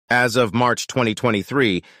As of March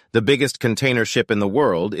 2023, the biggest container ship in the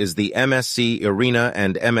world is the MSC Irina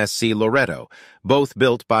and MSC Loreto, both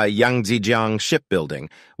built by Yangzijiang Shipbuilding,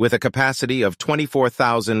 with a capacity of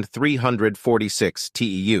 24,346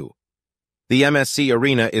 TEU. The MSC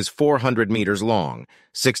Irina is 400 meters long,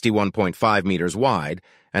 61.5 meters wide,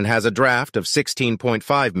 and has a draft of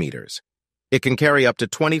 16.5 meters. It can carry up to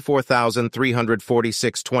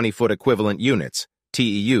 24,346 20-foot equivalent units,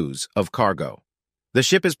 TEUs, of cargo. The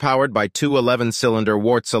ship is powered by two 11-cylinder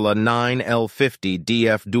Wärtsilä 9L50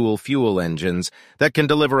 DF dual-fuel engines that can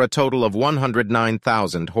deliver a total of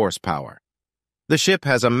 109,000 horsepower. The ship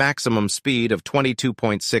has a maximum speed of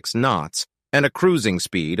 22.6 knots and a cruising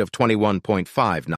speed of 21.5 knots.